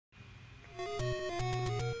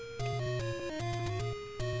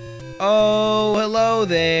Oh, hello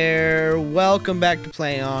there. Welcome back to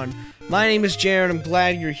Play On. My name is Jared. I'm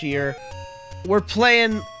glad you're here. We're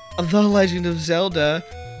playing The Legend of Zelda.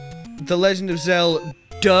 The Legend of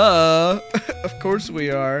Zel-DUH. Of course we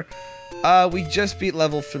are. We just beat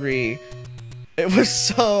level 3. It was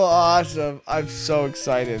so awesome. I'm so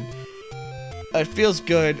excited. It feels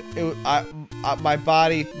good. My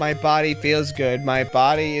body feels good. My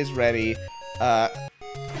body is ready. I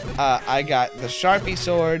got the Sharpie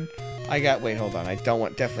sword. Wait, hold on.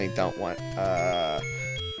 Definitely don't want,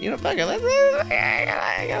 you know, fuck it.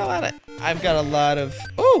 I've got a lot of,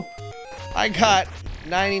 I got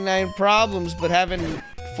 99 problems, but having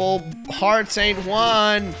full hearts ain't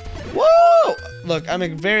one. Woo! Look,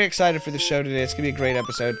 I'm very excited for the show today. It's gonna be a great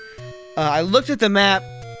episode. I looked at the map,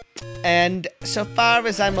 and so far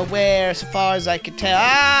as I'm aware, so far as I can tell,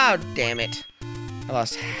 damn it. I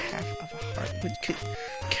lost half of a heart.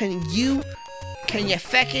 Can you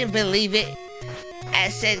fucking believe it? I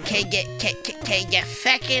said, can you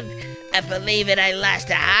fucking believe it? I lost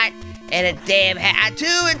a heart and a damn hat. 2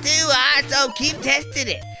 and 2 hearts. Oh, keep testing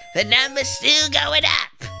it. The number's still going up.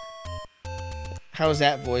 How was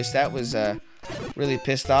that voice? That was a really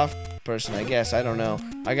pissed off person, I guess. I don't know.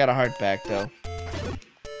 I got a heart back though.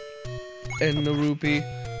 And the rupee.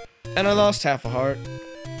 And I lost half a heart.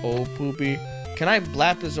 Oh, poopy. Can I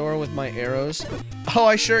blap the Zora with my arrows? Oh,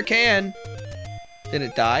 I sure can. Did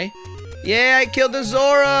it die? Yeah, I killed the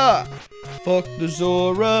Zora! Fuck the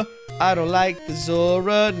Zora. I don't like the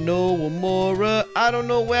Zora. No more. I don't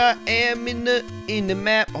know where I am in the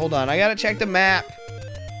map. Hold on, I gotta check the map.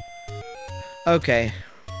 Okay.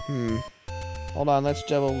 Hold on, let's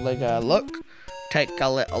double look. Take a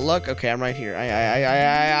look. Okay, I'm right here.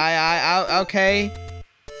 Okay.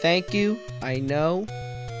 Thank you. I know.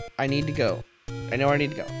 I need to go. I know where I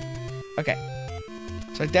need to go. Okay.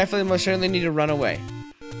 So I definitely most certainly need to run away.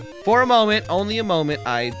 For a moment, only a moment,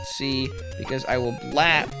 I'd see, because I will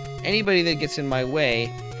blap anybody that gets in my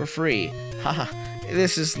way for free. Haha.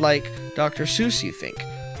 This is like Dr. Seuss, you think.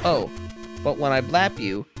 Oh, but when I blap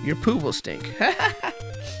you, your poo will stink. That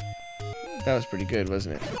was pretty good,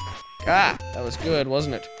 wasn't it? Ah, that was good,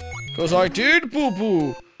 wasn't it? 'Cause I did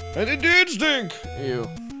poo-poo, and it did stink. Ew.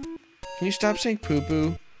 Can you stop saying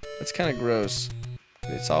poo-poo? That's kind of gross.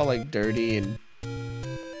 It's all like dirty and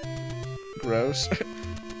gross.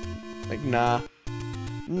 Like, nah.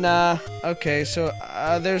 Okay, so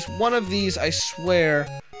there's one of these, I swear,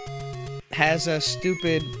 has a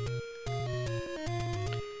stupid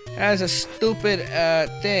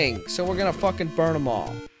thing. So we're gonna fucking burn them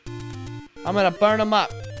all. I'm gonna burn them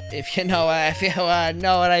up, if you know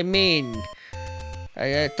what I mean.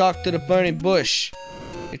 I talked to the burning bush.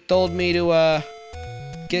 It told me to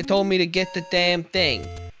get the damn thing.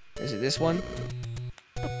 Is it this one?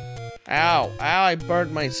 Ow, I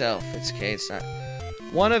burnt myself. It's okay, it's not.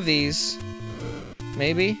 One of these,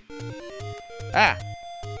 maybe? Ah.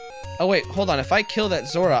 Oh wait, hold on. If I kill that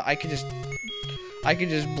Zora, I could just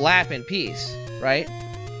blap in peace, right?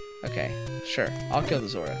 Okay, sure. I'll kill the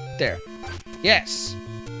Zora. There. Yes.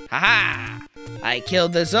 Haha! I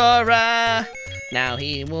killed the Zora. Now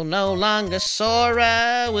he will no longer sort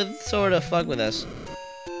of fuck with us.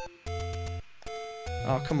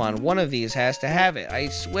 Oh, come on. One of these has to have it. I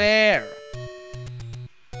swear.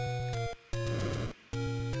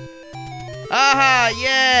 Aha,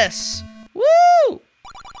 yes. Woo!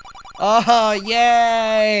 Oh,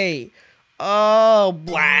 yay. Oh,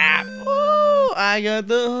 blap. Woo! I got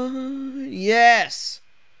the... Yes.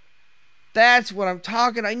 That's what I'm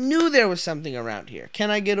talking. I knew there was something around here. Can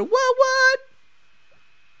I get a what?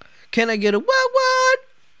 Can I get a what?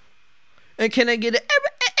 And can I get a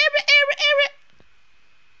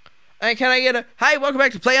And can I get a hi, welcome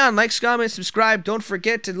back to Play On. Like, comment, subscribe. Don't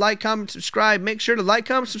forget to like, comment, subscribe. Make sure to like,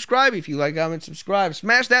 comment, subscribe if you like, comment, subscribe.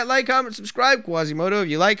 Smash that like, comment, subscribe, Quasimodo, if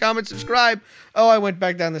you like, comment, subscribe. Oh, I went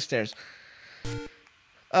back down the stairs.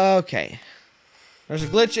 Okay. There's a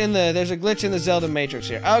glitch in the Zelda Matrix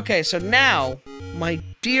here. Okay, so now, my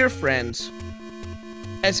dear friends,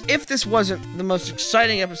 as if this wasn't the most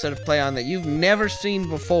exciting episode of Play On that you've never seen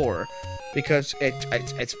before, because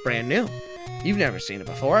it's brand new. You've never seen it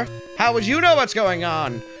before. How would you know what's going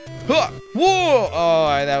on? Huh. Whoa! Oh,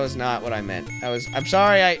 that was not what I meant. I'm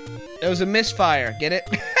sorry, it was a misfire. Get it?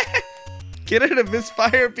 Get it? A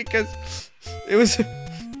misfire because it's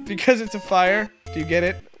a fire. Do you get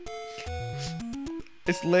it?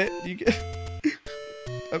 It's lit. Do you get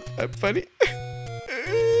I'm funny.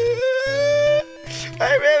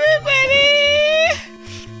 I'm really funny!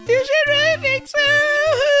 You should really think so!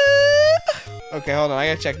 Okay, hold on. I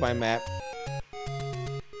gotta check my map.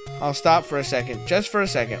 I'll stop for a second, just for a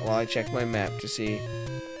second, while I check my map to see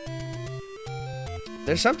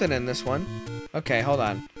there's something in this one. Okay, hold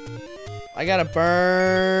on. I gotta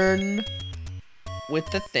burn with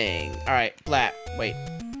the thing. Alright, blat. Wait.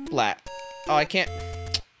 Blat. Oh, I can't.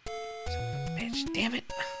 Bitch, damn it.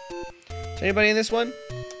 Is anybody in this one?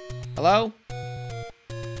 Hello?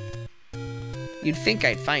 You'd think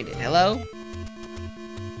I'd find it. Hello?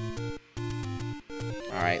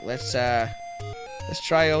 Alright, let's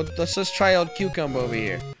try old Cucumber over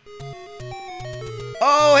here.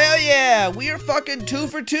 Oh, hell yeah! We are fucking 2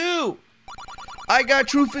 for 2! I got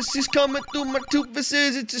Trufuses coming through my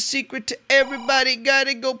toofuses. It's a secret to everybody.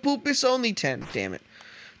 Gotta go poop. It's only 10. Damn it.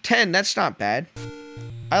 10, that's not bad.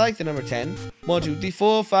 I like the number 10. 1, 2, 3,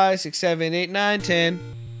 4, 5, 6, 7, 8, 9, 10.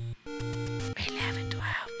 11, 12.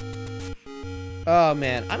 Oh,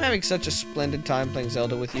 man. I'm having such a splendid time playing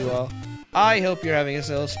Zelda with you all. I hope you're having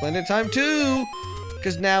a splendid time, too.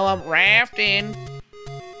 Because now I'm rafting.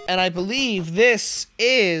 And I believe this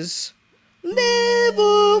is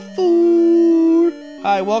level 4.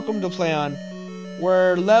 Hi, welcome to Play On.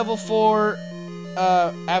 We're level 4,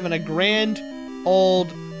 having a grand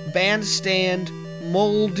old bandstand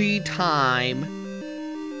moldy time.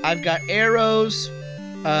 I've got arrows.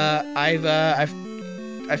 I've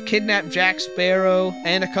kidnapped Jack Sparrow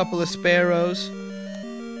and a couple of sparrows.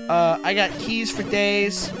 I got keys for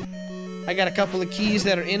days. I got a couple of keys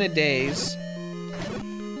that are in a daze.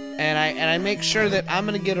 And I make sure that I'm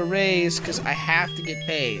gonna get a raise because I have to get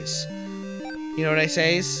pays. You know what I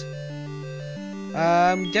says?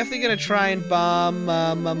 I'm definitely gonna try and bomb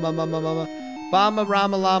a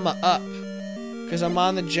Rama Llama up. Because I'm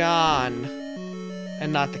on the John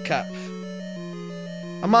and not the cup.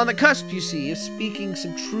 I'm on the cusp, you see, of speaking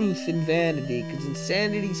some truth in vanity. Because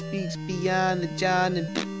insanity speaks beyond the John and...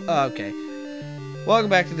 Oh, okay. Welcome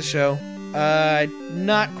back to the show.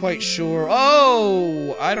 Not quite sure.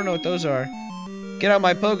 Oh, I don't know what those are. Get out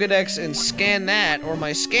my Pokedex and scan that, or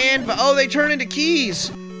my scan. Oh, they turn into keys.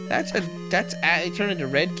 They turn into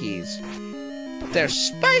red keys. They're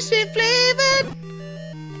spicy flavored,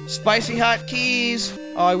 spicy hot keys.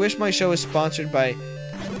 Oh, I wish my show was sponsored by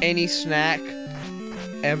any snack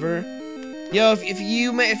ever. Yo, if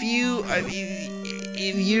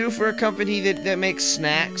you for a company that makes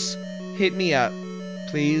snacks, hit me up.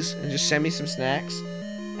 Please, and just send me some snacks,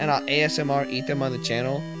 and I'll ASMR eat them on the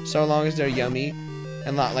channel, so long as they're yummy,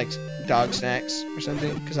 and not like dog snacks or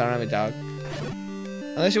something, because I don't have a dog.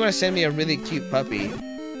 Unless you want to send me a really cute puppy,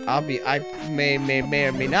 I may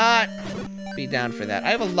or may not be down for that. I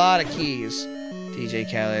have a lot of keys, DJ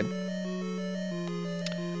Khaled.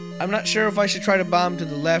 I'm not sure if I should try to bomb to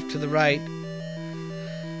the left, to the right.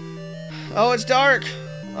 Oh, it's dark.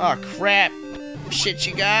 Oh, crap. Shit,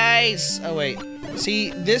 you guys. Oh, wait.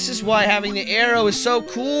 See, this is why having the arrow is so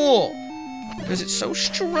cool. Because it's so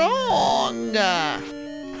strong.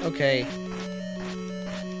 Okay.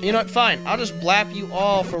 You know what? Fine. I'll just blap you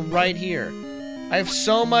all from right here. I have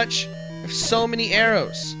so many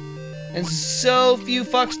arrows. And so few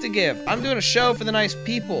fucks to give. I'm doing a show for the nice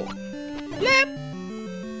people. Blap.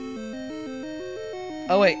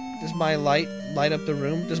 Oh, wait. Does my light up the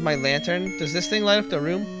room? Does my lantern? Does this thing light up the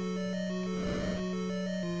room?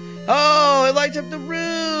 Oh, it lights up the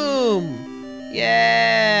room!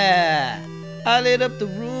 Yeah! I lit up the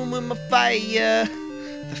room with my fire.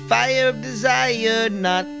 The fire of desire.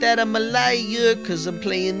 Not that I'm a liar, cause I'm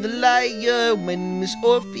playing the liar. My name is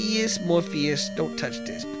Orpheus. Morpheus, don't touch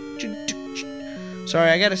this.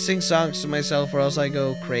 Sorry, I gotta sing songs to myself or else I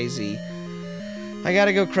go crazy. I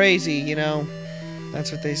gotta go crazy, you know?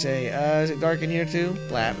 That's what they say. Is it dark in here too?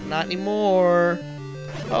 Blap. Not anymore.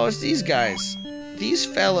 Oh, it's these guys. These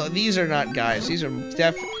are not guys. These are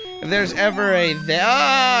if there's ever a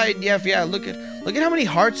yeah, look at how many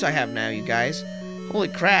hearts I have now, you guys. Holy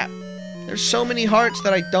crap. There's so many hearts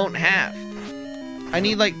that I don't have. I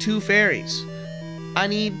need like 2 fairies. I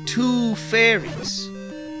need 2 fairies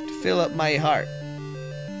to fill up my heart.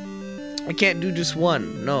 I can't do just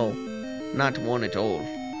one. No, not one at all.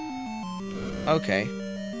 Okay.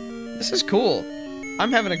 This is cool.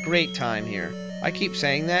 I'm having a great time here. I keep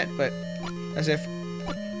saying that, but as if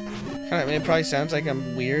I mean, it probably sounds like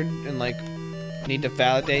I'm weird and like need to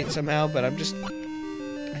validate somehow, but I just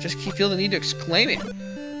keep feeling the need to exclaim it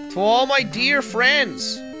to all my dear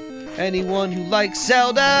friends. Anyone who likes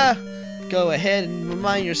Zelda, go ahead and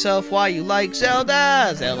remind yourself why you like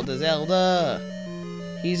Zelda. Zelda.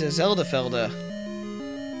 He's a Zelda felda.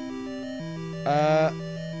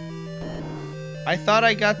 I thought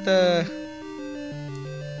I got the...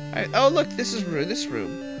 oh, look, this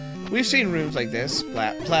room. We've seen rooms like this.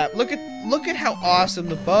 Plap, plap. Look at how awesome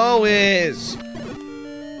the bow is.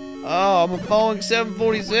 Oh, I'm a Boeing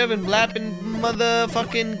 747 blapping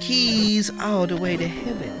motherfucking keys all the way to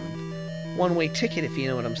heaven. One-way ticket, if you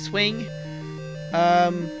know what I'm swing.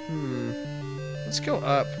 Let's go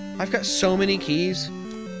up. I've got so many keys.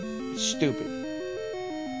 It's stupid.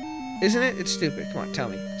 Isn't it? It's stupid. Come on, tell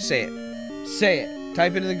me. Say it. Say it.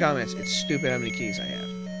 Type it in the comments. It's stupid how many keys I have.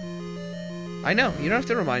 I know. You don't have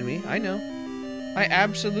to remind me. I know. I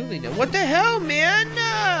absolutely know. What the hell, man?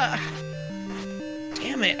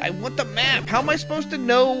 Damn it. I want the map. How am I supposed to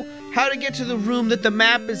know how to get to the room that the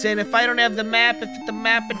map is in if I don't have the map? If the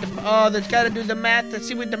map... Oh, there's got to do the math to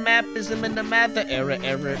see what the map is in the math. Error.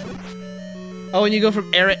 Oh, and you go from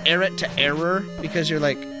error to error because you're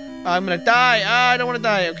like, oh, I'm going to die. I don't want to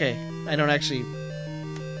die. Okay. I don't actually...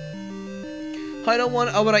 I don't want...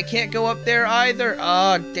 Oh, but I can't go up there either.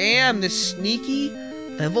 Oh, damn. This sneaky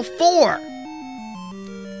level 4.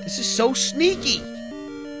 This is so sneaky.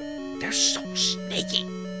 They're so sneaky.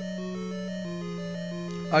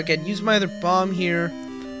 Okay, I'd use my other bomb here.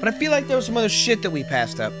 But I feel like there was some other shit that we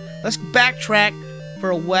passed up. Let's backtrack for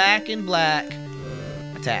a whack and black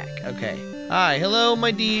attack. Okay. Hi, hello, my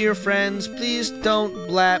dear friends. Please don't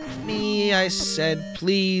blap me. I said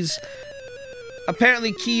please.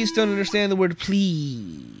 Apparently, keys don't understand the word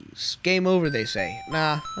please. Game over, they say.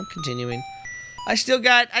 Nah, I'm continuing. I still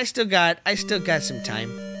got some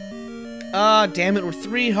time. Ah, damn it, we're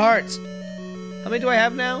 3 hearts. How many do I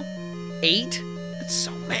have now? 8? That's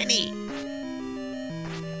so many.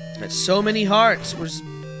 That's so many hearts.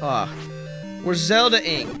 We're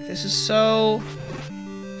Zelda-ing. This is so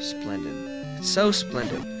splendid. It's so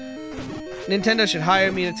splendid. Nintendo should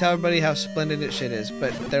hire me to tell everybody how splendid its shit is,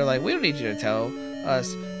 but they're like, we don't need you to tell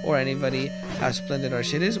us or anybody how splendid our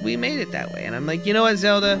shit is. We made it that way. And I'm like, you know what,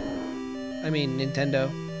 Zelda? I mean, Nintendo.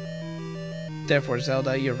 Therefore,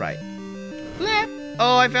 Zelda, you're right. Blap.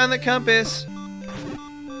 Oh, I found the compass.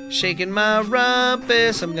 Shaking my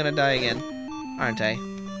rumpus. I'm gonna die again, aren't I?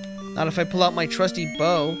 Not if I pull out my trusty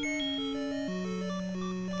bow.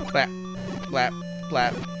 Blap, blap,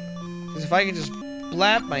 blap. Because if I can just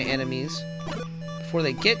blap my enemies before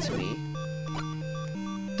they get to me,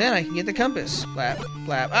 then I can get the compass. Blap,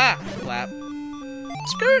 blap, ah, blap.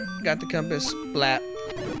 Skirt, got the compass. Blap,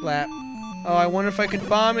 blap. Oh, I wonder if I could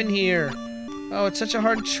bomb in here. Oh, it's such a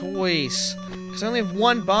hard choice. Because I only have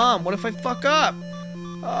 1 bomb. What if I fuck up?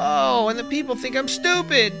 Oh, and the people think I'm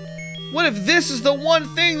stupid. What if this is the one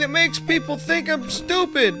thing that makes people think I'm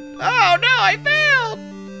stupid? Oh no, I failed.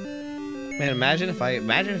 Man, imagine if I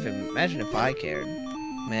cared.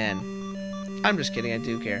 Man, I'm just kidding. I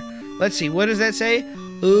do care. Let's see. What does that say?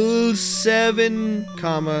 7, 7,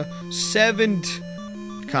 comma.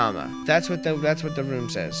 That's what the room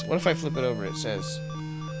says. What if I flip it over? It says,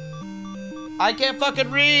 I can't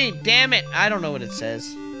fucking read. Damn it. I don't know what it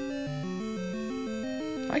says.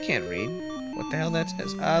 I can't read. What the hell that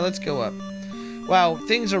says? Let's go up. Wow,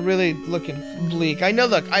 things are really looking bleak. I know.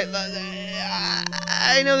 Look, I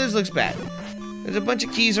know this looks bad. There's a bunch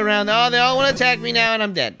of keys around. Oh, they all want to attack me now, and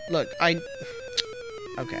I'm dead. Look, okay.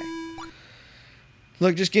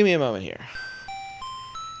 Look, just give me a moment here.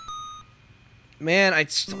 Man, I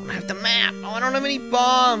just don't have the map. Oh, I don't have any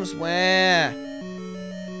bombs. Where?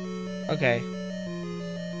 Okay.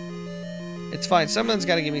 It's fine. Someone's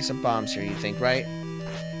got to give me some bombs here, you think, right?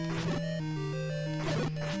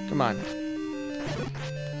 Come on.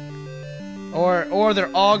 Or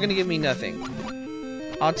they're all gonna give me nothing.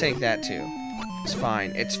 I'll take that too. It's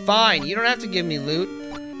fine. It's fine. You don't have to give me loot.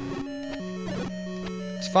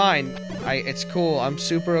 It's fine. It's cool. I'm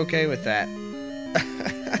super okay with that.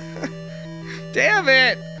 Damn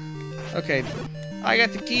it! Okay. I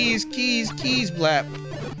got the keys, blap.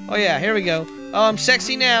 Oh yeah, here we go. Oh, I'm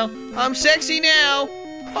sexy now. I'm sexy now.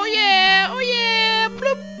 Oh yeah,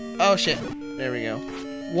 bloop. Oh shit. There we go.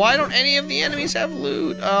 Why don't any of the enemies have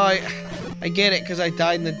loot? Oh, I get it, because I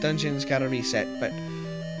died in the dungeon. It's gotta reset, but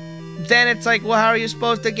then it's like, well, how are you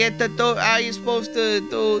supposed to get the how are you supposed to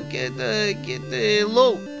get the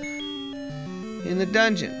loot in the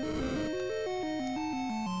dungeon?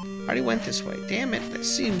 I already went this way. Damn it!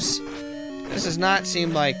 This does not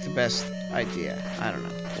seem like the best idea. I don't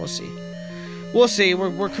know. We'll see. We'll see.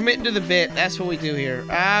 We're committing to the bit. That's what we do here.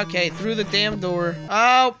 Okay, through the damn door.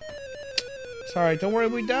 Oh. Sorry, don't worry,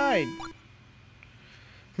 we died.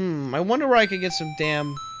 I wonder where I could get some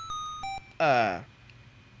damn,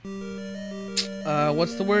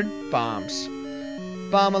 what's the word? Bombs.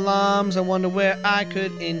 Bomb alarms. I wonder where I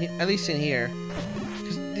could, at least in here.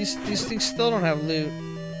 Because these things still don't have loot.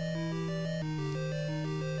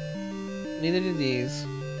 Neither do these.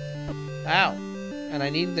 Ow. And I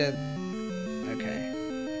need the, okay.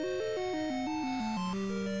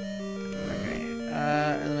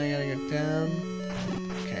 And then I gotta down.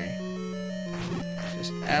 Okay.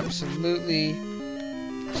 Just absolutely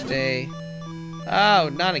stay. Oh,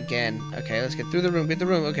 not again. Okay, let's get through the room. Get the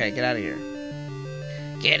room. Okay, get out of here.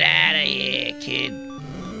 Get out of here, kid.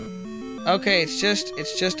 Okay, it's just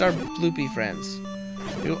our bloopy friends,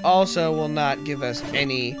 who also will not give us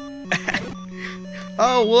any.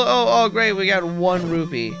 Oh, great, we got 1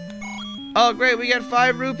 rupee. Oh, great, we got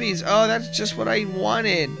 5 rupees. Oh, that's just what I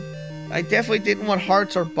wanted. I definitely didn't want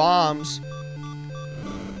hearts or bombs.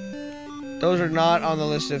 Those are not on the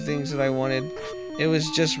list of things that I wanted. It was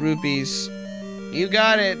just rupees. You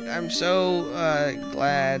got it. I'm so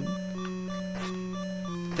glad.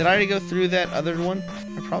 Did I already go through that other one?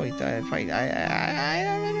 I probably did. I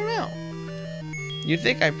don't know. You'd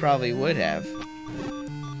think I probably would have.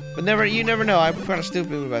 But you never know. I'm kind of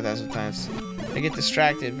stupid about that sometimes. I get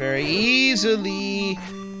distracted very easily.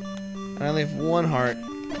 I only have 1 heart.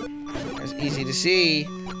 It's easy to see.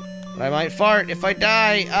 But I might fart if I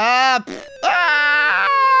die.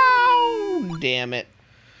 Oh, damn it.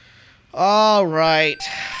 Alright.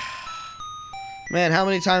 Man, how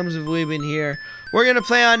many times have we been here? We're gonna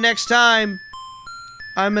play on next time.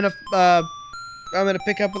 I'm gonna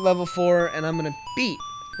pick up at level 4 and I'm gonna beat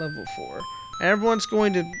level 4. And everyone's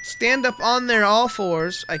going to stand up on their all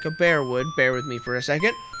fours like a bear would. Bear with me for a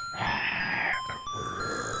second.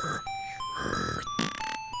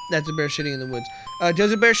 That's a bear shitting in the woods.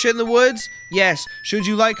 Does a bear shit in the woods? Yes. Should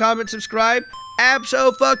you like, comment, subscribe?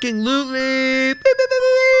 Abso-fucking-lutely!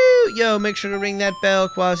 Yo, make sure to ring that bell,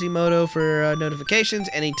 Quasimodo, for notifications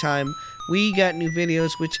anytime we got new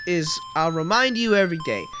videos, which is, I'll remind you every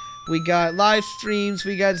day. We got live streams,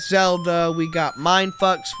 we got Zelda, we got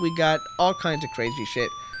mindfucks, we got all kinds of crazy shit.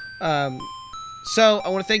 So, I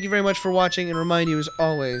want to thank you very much for watching and remind you, as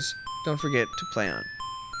always, don't forget to play on.